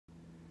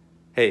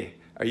Hey,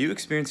 are you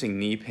experiencing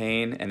knee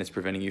pain and it's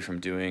preventing you from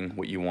doing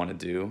what you want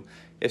to do?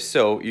 If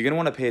so, you're going to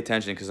want to pay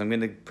attention because I'm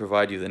going to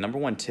provide you the number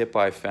one tip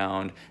I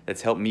found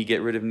that's helped me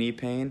get rid of knee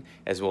pain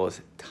as well as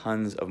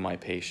tons of my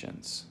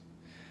patients.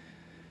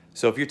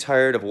 So if you're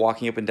tired of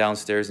walking up and down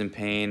stairs in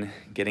pain,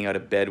 getting out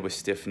of bed with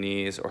stiff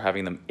knees, or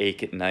having them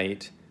ache at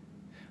night,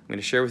 I'm going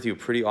to share with you a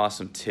pretty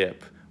awesome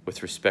tip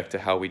with respect to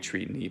how we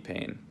treat knee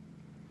pain.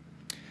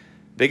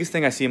 Biggest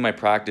thing I see in my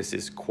practice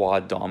is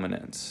quad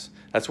dominance.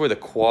 That's where the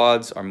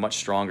quads are much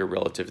stronger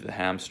relative to the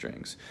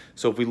hamstrings.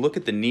 So if we look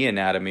at the knee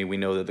anatomy, we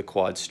know that the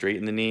quads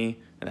straighten the knee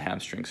and the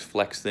hamstrings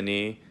flex the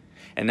knee.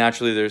 And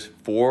naturally there's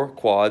 4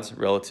 quads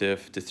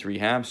relative to 3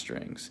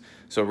 hamstrings.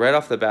 So right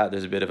off the bat,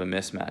 there's a bit of a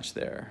mismatch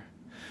there.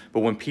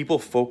 But when people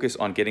focus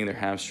on getting their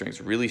hamstrings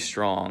really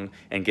strong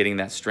and getting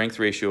that strength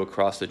ratio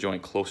across the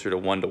joint closer to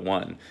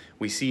 1-to-1,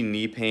 we see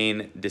knee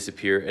pain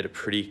disappear at a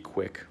pretty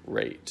quick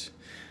rate.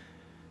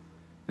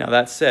 Now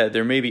that said,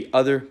 there may be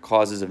other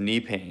causes of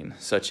knee pain,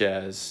 such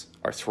as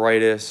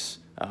arthritis,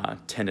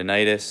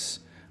 tendonitis,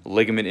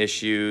 ligament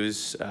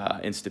issues,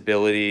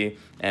 instability,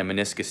 and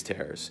meniscus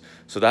tears.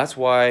 So that's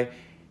why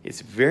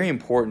it's very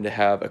important to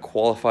have a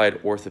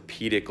qualified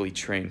orthopedically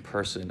trained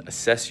person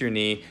assess your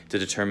knee to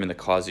determine the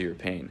cause of your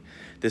pain.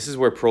 This is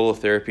where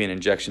prolotherapy and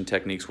injection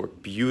techniques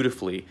work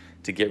beautifully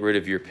to get rid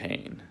of your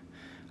pain.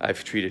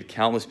 I've treated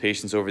countless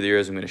patients over the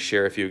years. I'm going to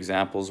share a few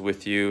examples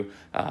with you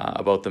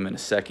about them in a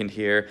second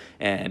here.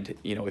 And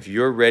if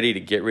you're ready to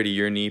get rid of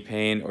your knee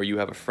pain, or you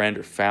have a friend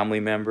or family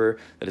member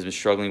that has been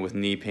struggling with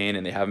knee pain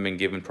and they haven't been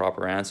given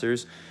proper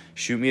answers,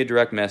 shoot me a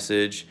direct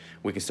message.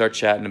 We can start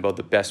chatting about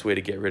the best way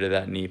to get rid of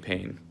that knee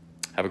pain.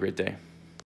 Have a great day.